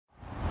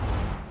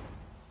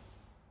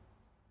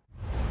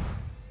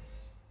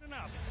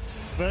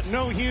But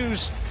no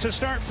Hughes to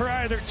start for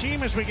either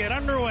team as we get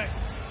underway.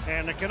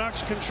 And the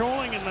Canucks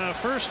controlling in the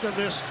first of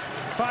this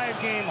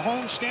 5-game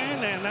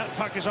homestand, and that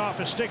puck is off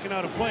a stick and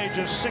out of play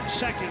just 6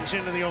 seconds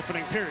into the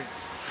opening period.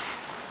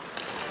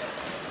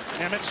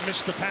 Nemitz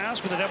missed the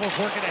pass, but the Devils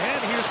working ahead.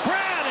 Here's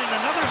Brad,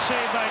 and another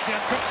save by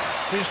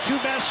Demko. His 2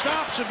 best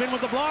stops have been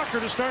with the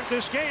blocker to start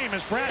this game,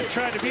 as Brad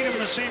tried to beat him in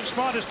the same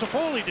spot as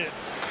Toffoli did.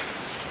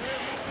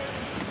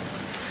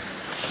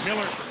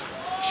 Miller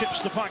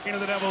chips the puck into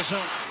the Devils zone.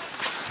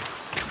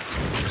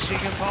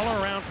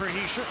 Siegenthaler around for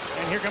Hischier,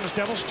 and here comes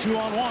Devils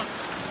 2-on-1.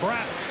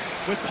 Bratt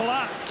with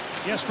Palat.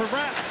 Jesper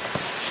Bratt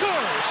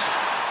scores.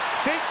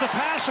 Fake the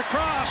pass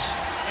across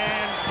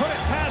and put it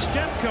past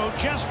Demko.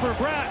 Jesper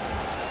Bratt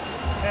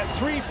at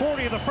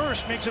 3:40 of the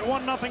first makes it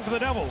 1-0 for the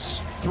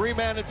Devils.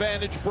 3-man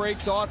advantage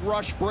breaks, odd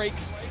rush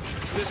breaks.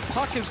 This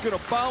puck is going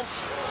to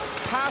bounce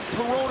past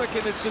Hronek,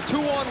 and it's a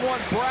 2-on-1.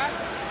 Bratt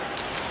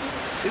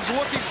is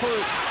looking for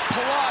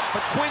Palat,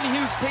 but Quinn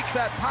Hughes takes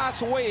that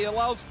pass away. He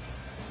allows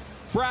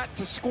Bratt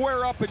to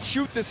square up and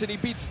shoot this, and he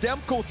beats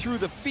Demko through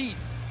the feet.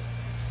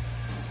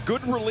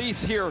 Good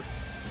release here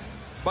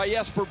by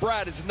Jesper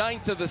Bratt. It's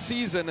 9th of the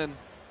season, and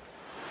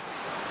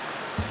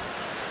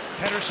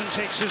Pettersson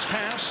takes his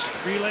pass,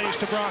 relays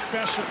to Brock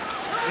Besser.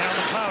 Now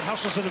McLeod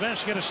hustles to the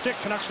bench to get a stick.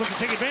 Canucks looking to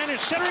take advantage.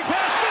 Centering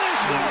pass, Miller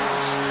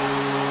scores!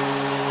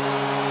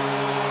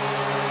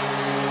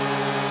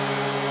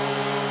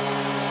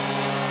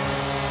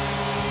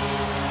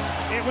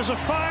 It was a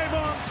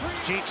 5-on-3.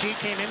 GT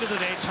came into the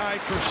day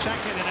tied for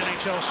second in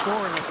NHL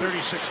scoring with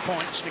 36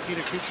 points. Nikita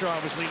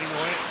Kucherov was leading the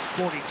way at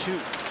 42.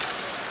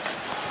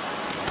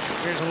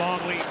 Here's a long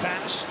lead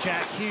pass.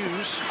 Jack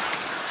Hughes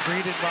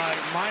greeted by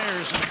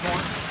Myers in the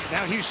corner.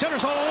 Now Hughes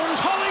centers all alone.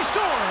 Holley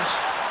scores!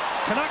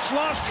 Canucks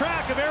lost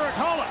track of Erik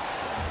Haula.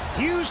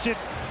 Hughes did,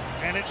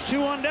 and it's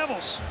 2-1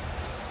 Devils.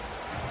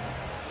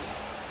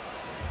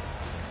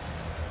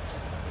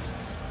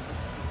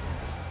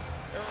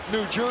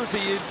 New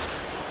Jersey,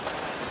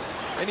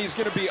 and he's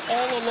going to be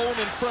all alone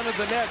in front of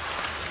the net.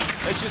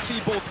 As you see,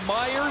 both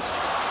Myers,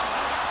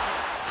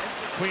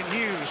 Quinn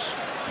Hughes,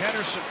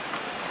 Pettersson,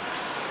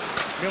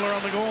 Miller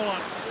on the goal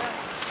line.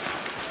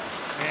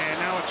 And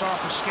now it's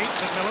off a skate,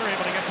 but Miller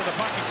able to get to the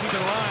puck and keep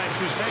it alive.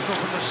 Kuzmenko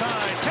from the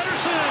side.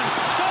 Pettersson,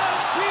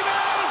 stop,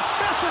 rebound!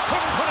 Besser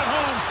couldn't put it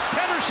home.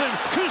 Pettersson,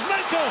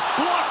 Kuzmenko,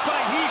 blocked by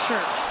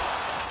Hischier.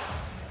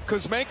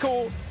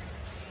 Kuzmenko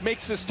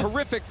makes this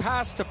terrific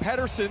pass to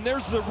Pettersson.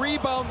 There's the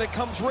rebound that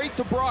comes right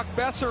to Brock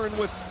Besser, and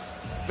with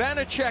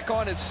Vanacek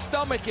on his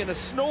stomach in a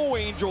snow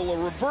angel, a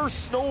reverse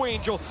snow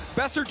angel,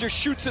 Besser just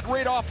shoots it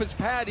right off his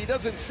pad. He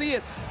doesn't see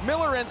it.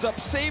 Miller ends up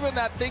saving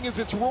that thing as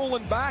it's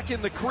rolling back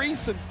in the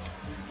crease. And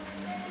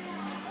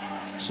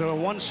so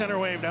one center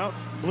waved out.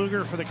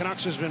 Bluger for the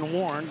Canucks has been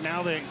warned.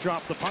 Now they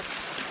drop the puck.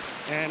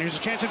 And here's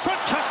a chance in front,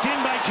 tucked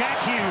in by Jack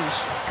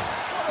Hughes.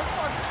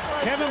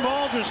 Kevin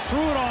Ball just threw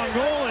it on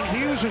goal, and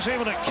Hughes was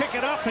able to kick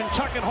it up and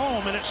tuck it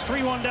home, and it's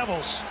 3-1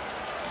 Devils.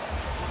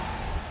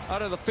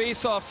 Out of the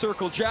face-off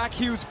circle, Jack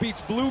Hughes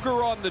beats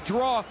Bluger on the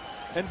draw,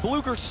 and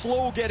Bluger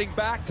slow getting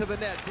back to the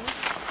net.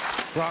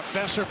 Brock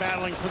Besser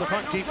battling for the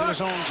puck deep in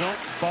his own zone.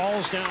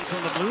 Balls down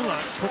from the blue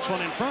line, puts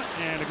one in front,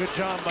 and a good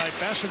job by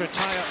Besser to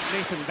tie up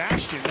Nathan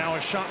Bastian. Now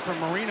a shot from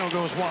Marino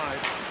goes wide.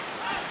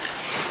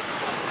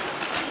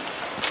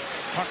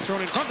 Puck thrown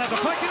in front, now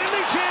deflected, and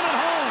they jam it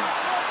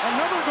home.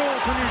 Another goal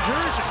for New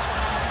Jersey.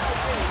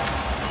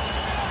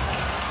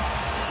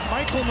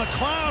 Michael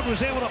McLeod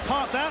was able to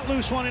pop that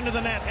loose one into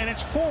the net, and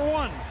it's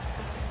 4-1.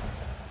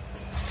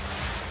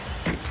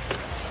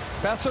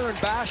 Besser and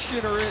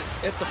Bastian are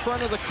at the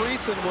front of the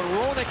crease, and when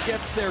Hronek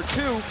gets there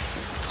too,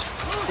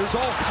 there's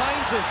all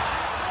kinds of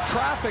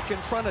traffic in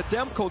front of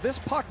Demko. This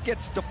puck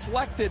gets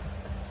deflected,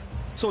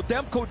 so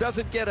Demko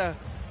doesn't get a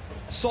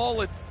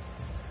solid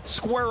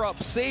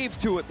square-up save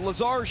to it.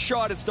 Lazar's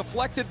shot is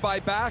deflected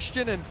by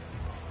Bastian, and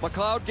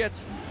McLeod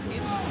gets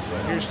in.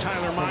 Here's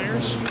Tyler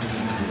Myers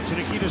to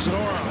Nikita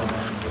Zadorov.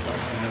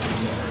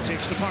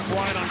 Takes the puck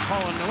wide on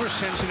Colin Miller,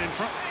 sends it in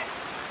front.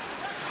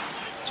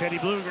 Teddy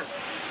Bluger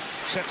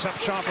sets up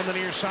shop on the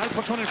near side,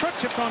 puts one in front,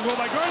 tipped on goal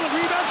by Garland,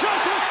 rebound,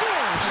 Joshua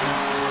scores!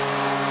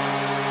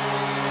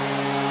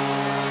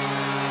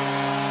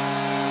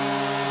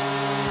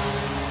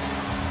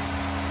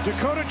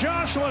 Dakota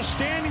Joshua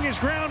standing his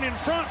ground in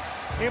front,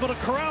 able to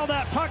corral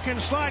that puck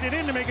and slide it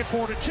in to make it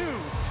 4-2.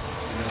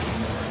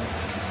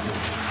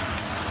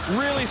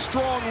 Really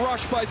strong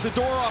rush by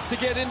Zadorov to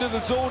get into the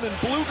zone, and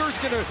Bluger's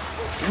going to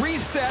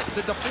reset.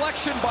 The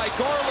deflection by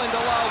Garland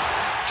allows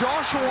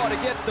Joshua to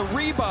get the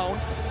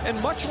rebound,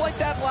 and much like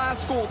that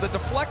last goal, the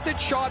deflected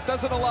shot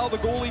doesn't allow the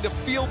goalie to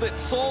field it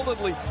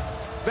solidly.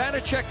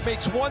 Vanacek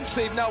makes one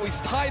save. Now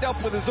he's tied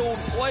up with his own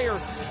player,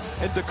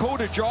 and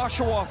Dakota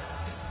Joshua.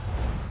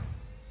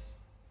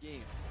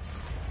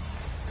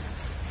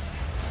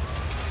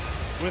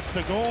 With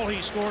the goal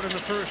he scored in the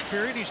first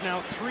period, he's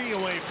now 3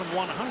 away from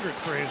 100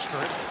 for his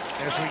career.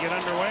 As we get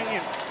underway,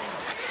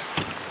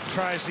 he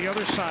tries the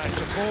other side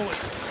to pull it.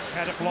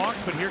 Had it blocked,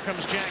 but here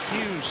comes Jack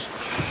Hughes.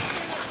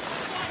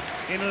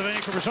 Into the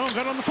Vancouver zone,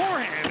 got on the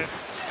forehand.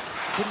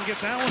 Couldn't get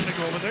that one to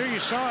go, but there you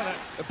saw that.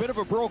 A bit of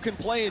a broken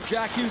play, and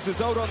Jack Hughes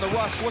is out on the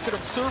rush. Look at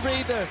him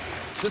survey the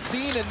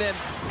scene, and then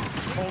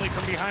Foley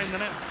from behind the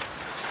net.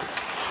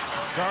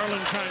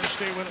 Garland trying to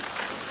stay with it.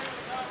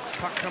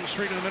 Puck comes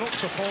straight in the middle,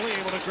 so Foley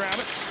able to grab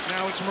it.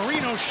 Now it's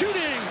Marino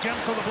shooting.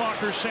 Demko the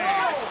blocker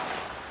save.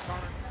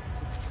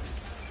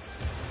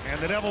 And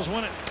the Devils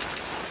win it.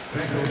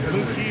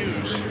 Luke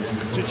Hughes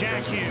to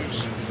Jack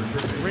Hughes.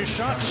 Wrist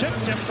shot tipped,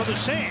 Demko the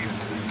save.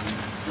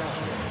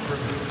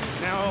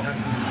 Now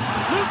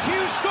Luke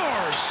Hughes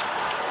scores.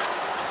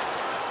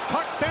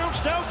 Puck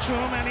bounced out to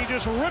him, and he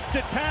just ripped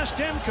it past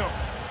Demko.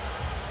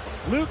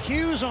 Luke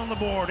Hughes on the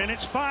board, and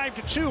it's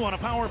 5-2 on a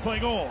power play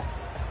goal.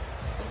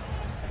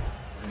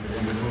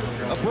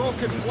 A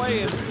broken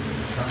play, and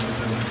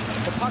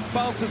the puck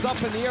bounces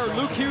up in the air.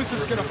 Luke Hughes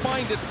is going to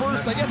find it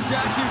first. I guess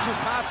Jack Hughes is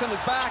passing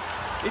it back.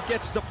 It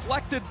gets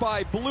deflected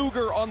by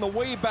Bluger on the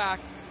way back,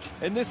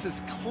 and this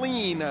is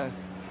clean.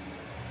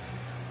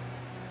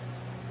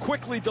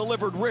 Quickly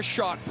delivered wrist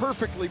shot,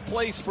 perfectly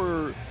placed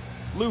for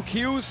Luke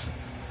Hughes.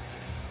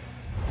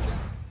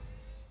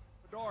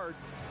 Bedard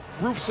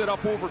roofs it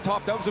up over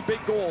top. That was a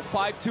big goal.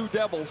 5-2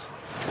 Devils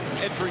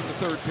entering the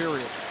third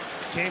period.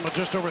 Game with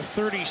just over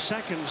 30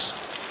 seconds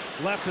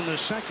left in the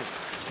second.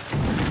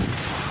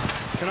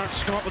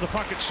 Canucks come up with the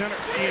puck at center.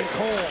 Ian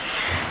Cole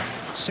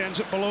sends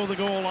it below the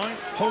goal line.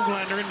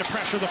 Hoglander in to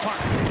pressure the puck.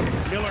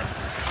 Miller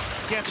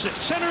gets it.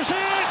 Centers in.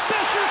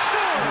 Besser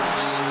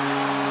scores.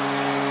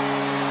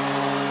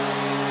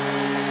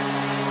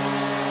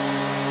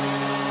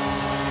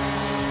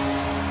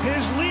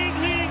 His league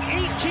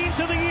 18th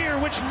of the year,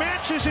 which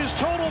matches his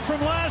total from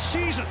last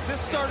season.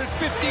 This started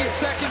 15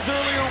 seconds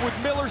earlier with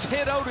Miller's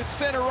hit out at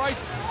center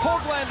ice.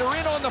 Hoglander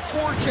in on the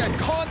forecheck.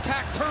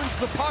 Contact turns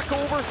the puck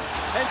over,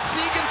 and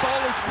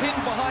Siegenthaler's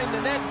pinned behind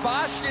the net.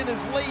 Bastian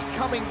is late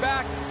coming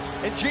back,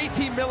 and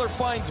JT Miller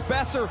finds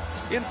Besser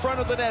in front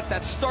of the net.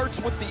 That starts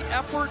with the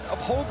effort of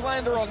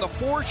Hoglander on the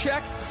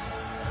forecheck.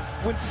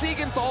 When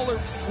Siegenthaler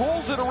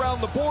rolls it around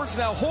the boards,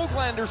 now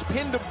Hoglander's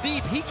pinned him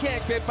deep. He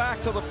can't get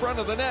back to the front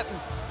of the net, and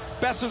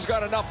Besser's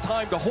got enough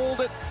time to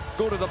hold it,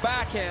 go to the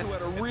backhand. Who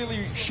had a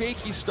really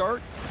shaky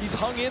start. He's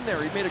hung in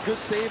there. He made a good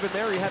save in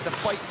there. He had to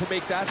fight to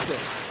make that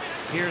save.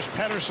 Here's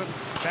Pettersson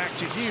back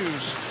to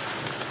Hughes.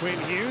 Quinn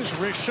Hughes,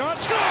 wrist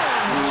shot, scores! I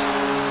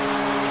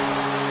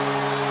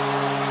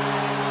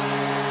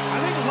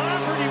think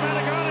Lafferty might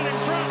have got it in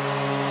front.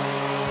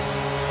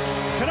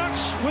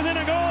 Canucks within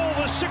a goal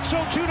with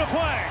 6:02 to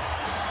play.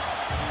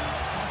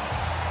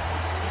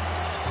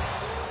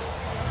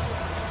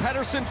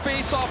 Pettersson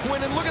face-off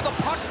win, and look at the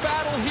puck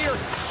battle here,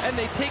 and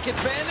they take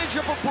advantage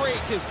of a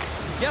break as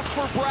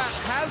Jesper Bratt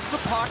has the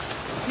puck.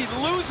 He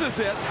loses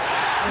it,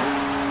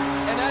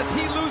 and as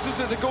he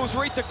loses it, it goes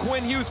right to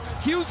Quinn Hughes.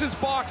 Hughes is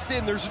boxed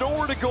in. There's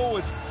nowhere to go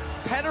as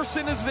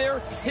Pettersson is there,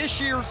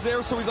 Hischier's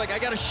there, so he's like, I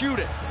got to shoot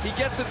it. He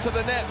gets it to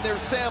the net, and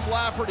there's Sam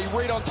Lafferty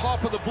right on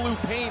top of the blue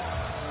paint.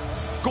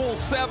 Goal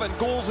 7,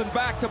 goals in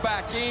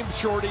back-to-back games,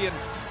 Shorty. And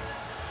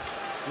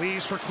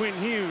Leaves for Quinn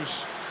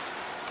Hughes.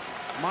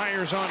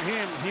 Myers on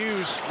him.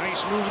 Hughes,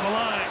 nice move in the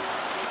line.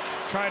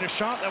 Tried a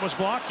shot, that was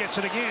blocked, gets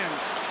it again.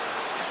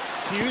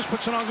 Hughes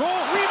puts it on goal.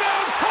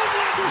 Rebound,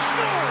 Hoglander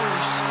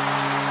scores!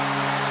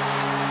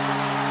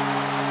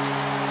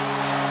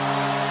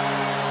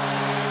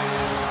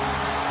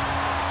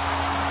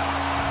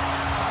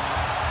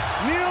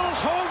 Nils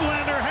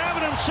Hoglander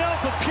having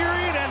himself a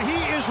period, and he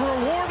is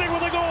rewarding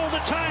with a goal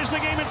that ties the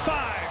game at 5.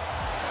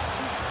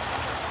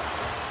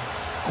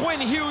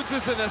 Quinn Hughes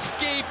is an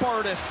escape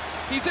artist.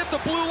 He's at the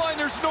blue line,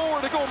 there's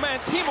nowhere to go. Man,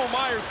 Timo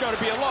Meier's got to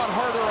be a lot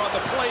harder on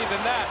the play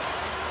than that.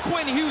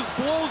 Quinn Hughes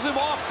blows him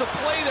off the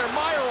play there.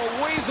 Meier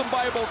weighs him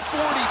by about 40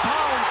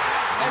 pounds.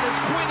 And as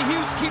Quinn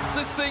Hughes keeps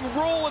this thing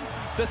rolling,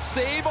 the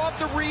save off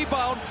the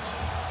rebound.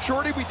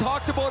 Shorty, we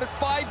talked about it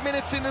 5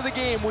 minutes into the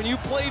game. When you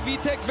play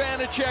Vitek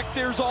Vanacek,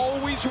 there's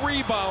always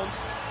rebounds.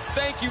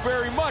 Thank you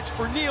very much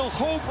for Nils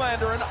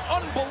Hoglander. An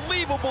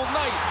unbelievable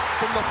night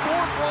from the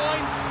fourth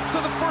line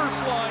to the first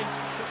line.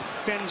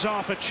 Fends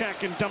off a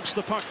check and dumps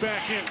the puck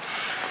back in.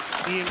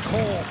 Ian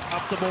Cole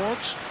up the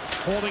boards.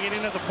 Holding it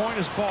in at the point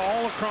is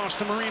Ball across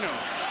to Marino.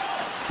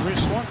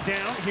 Wrist one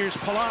down. Here's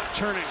Palat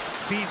turning.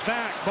 Feeds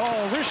back.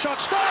 Ball. Wrist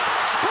shot. Stop.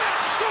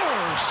 Bratt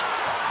scores.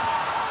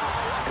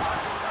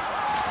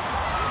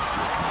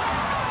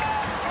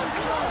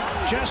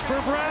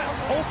 Jesper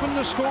Bratt opened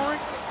the scoring.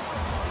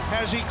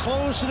 Has he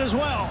closed it as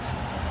well?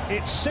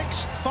 It's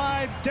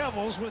 6-5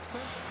 Devils with...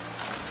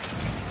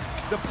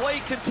 The play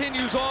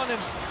continues on, and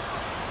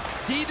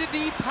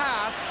D-to-D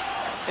pass,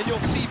 and you'll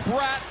see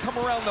Bratt come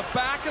around the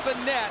back of the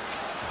net.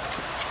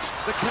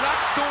 The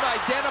Canucks don't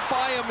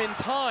identify him in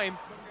time,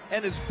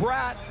 and as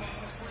Bratt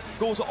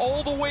goes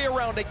all the way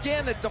around,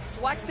 again, a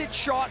deflected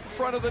shot in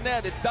front of the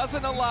net. It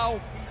doesn't allow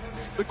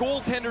the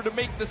goaltender to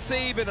make the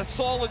save in a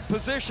solid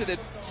position. It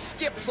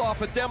skips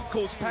off of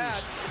Demko's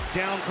pad.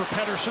 Down for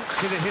Pettersson.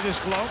 Did it hit his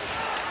glove?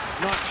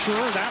 Not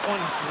sure. That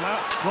one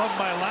gloved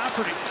by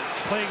Lafferty.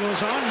 Play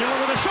goes on. Miller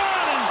with a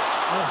shot, and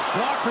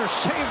blocker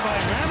saved by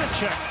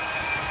Vanacek.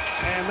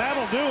 And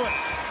that'll do it.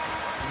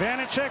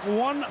 Vanacek,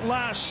 one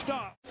last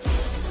stop.